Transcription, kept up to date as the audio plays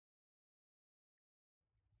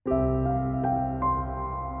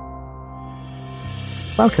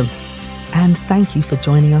Welcome, and thank you for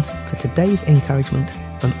joining us for today's encouragement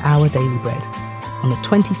from Our Daily Bread on the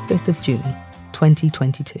 25th of June,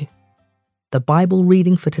 2022. The Bible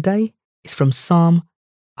reading for today is from Psalm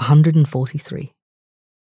 143.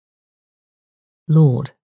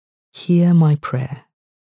 Lord, hear my prayer.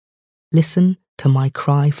 Listen to my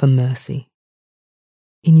cry for mercy.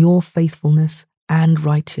 In your faithfulness and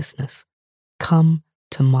righteousness, come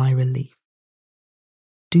to my relief.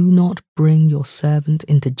 Do not bring your servant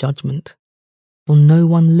into judgment, for no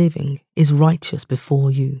one living is righteous before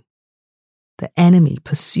you. The enemy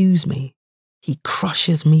pursues me. He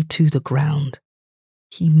crushes me to the ground.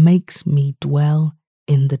 He makes me dwell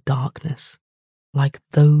in the darkness, like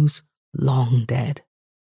those long dead.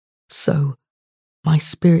 So my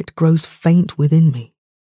spirit grows faint within me.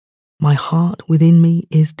 My heart within me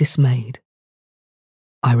is dismayed.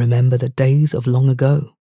 I remember the days of long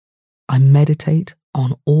ago. I meditate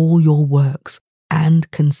on all your works and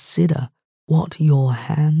consider what your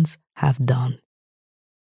hands have done.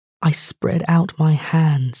 I spread out my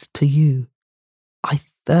hands to you. I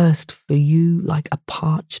thirst for you like a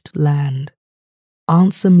parched land.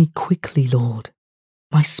 Answer me quickly, Lord.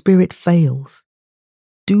 My spirit fails.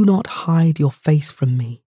 Do not hide your face from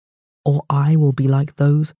me, or I will be like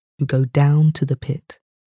those who go down to the pit.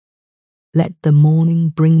 Let the morning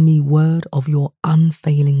bring me word of your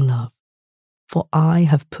unfailing love, for I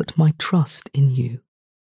have put my trust in you.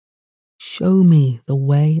 Show me the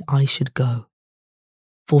way I should go,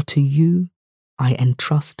 for to you I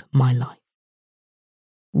entrust my life.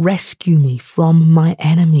 Rescue me from my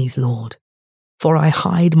enemies, Lord, for I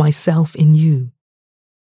hide myself in you.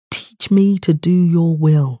 Teach me to do your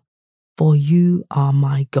will, for you are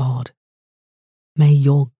my God. May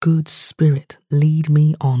your good spirit lead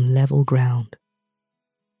me on level ground.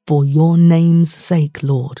 For your name's sake,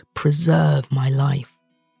 Lord, preserve my life.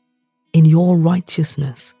 In your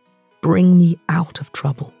righteousness, bring me out of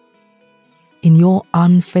trouble. In your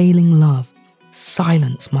unfailing love,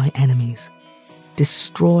 silence my enemies.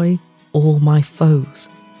 Destroy all my foes,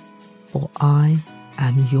 for I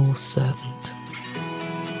am your servant.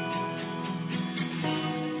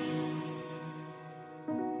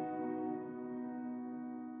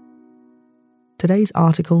 Today's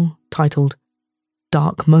article, titled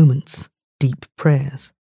Dark Moments, Deep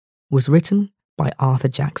Prayers, was written by Arthur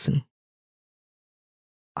Jackson.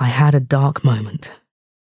 I had a dark moment.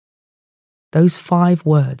 Those 5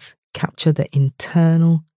 words capture the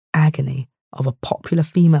internal agony of a popular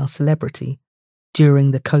female celebrity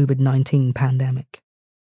during the COVID-19 pandemic.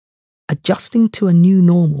 Adjusting to a new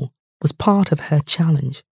normal was part of her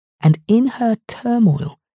challenge, and in her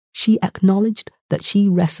turmoil, she acknowledged that she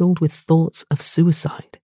wrestled with thoughts of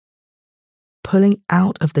suicide. Pulling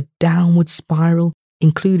out of the downward spiral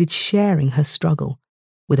included sharing her struggle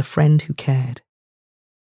with a friend who cared.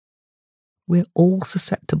 We're all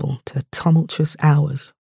susceptible to tumultuous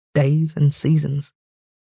hours, days, and seasons.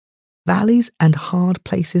 Valleys and hard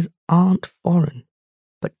places aren't foreign,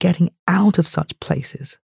 but getting out of such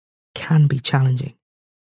places can be challenging.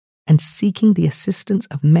 And seeking the assistance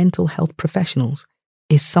of mental health professionals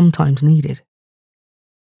is sometimes needed.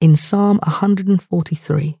 In Psalm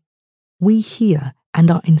 143, we hear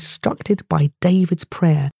and are instructed by David's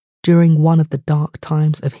prayer during one of the dark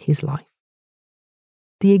times of his life.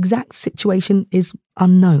 The exact situation is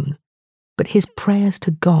unknown, but his prayers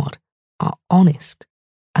to God are honest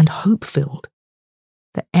and hope-filled.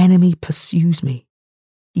 The enemy pursues me.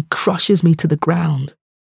 He crushes me to the ground.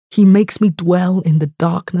 He makes me dwell in the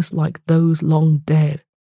darkness like those long dead.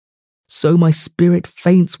 So my spirit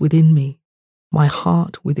faints within me. My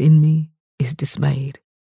heart within me is dismayed.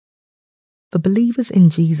 For believers in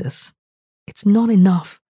Jesus, it's not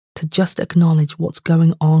enough to just acknowledge what's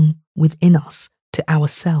going on within us to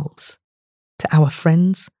ourselves, to our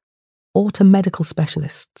friends, or to medical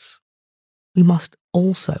specialists. We must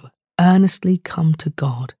also earnestly come to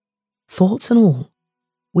God, thoughts and all,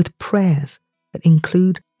 with prayers that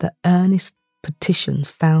include the earnest petitions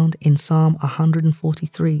found in Psalm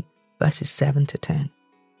 143, verses 7 to 10.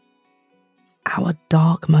 Our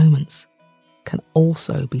dark moments can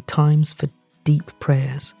also be times for deep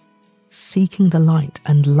prayers, seeking the light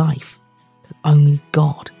and life that only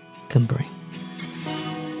God can bring.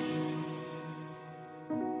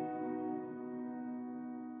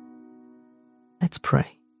 Let's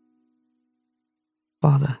pray.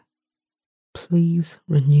 Father, please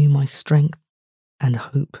renew my strength and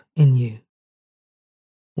hope in you.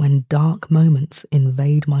 When dark moments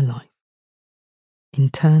invade my life,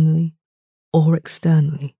 internally or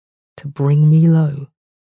externally, to bring me low,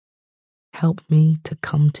 help me to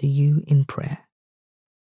come to you in prayer.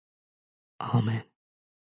 Amen.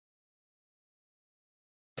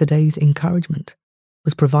 Yesterday's encouragement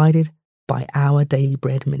was provided by Our Daily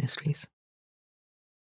Bread Ministries.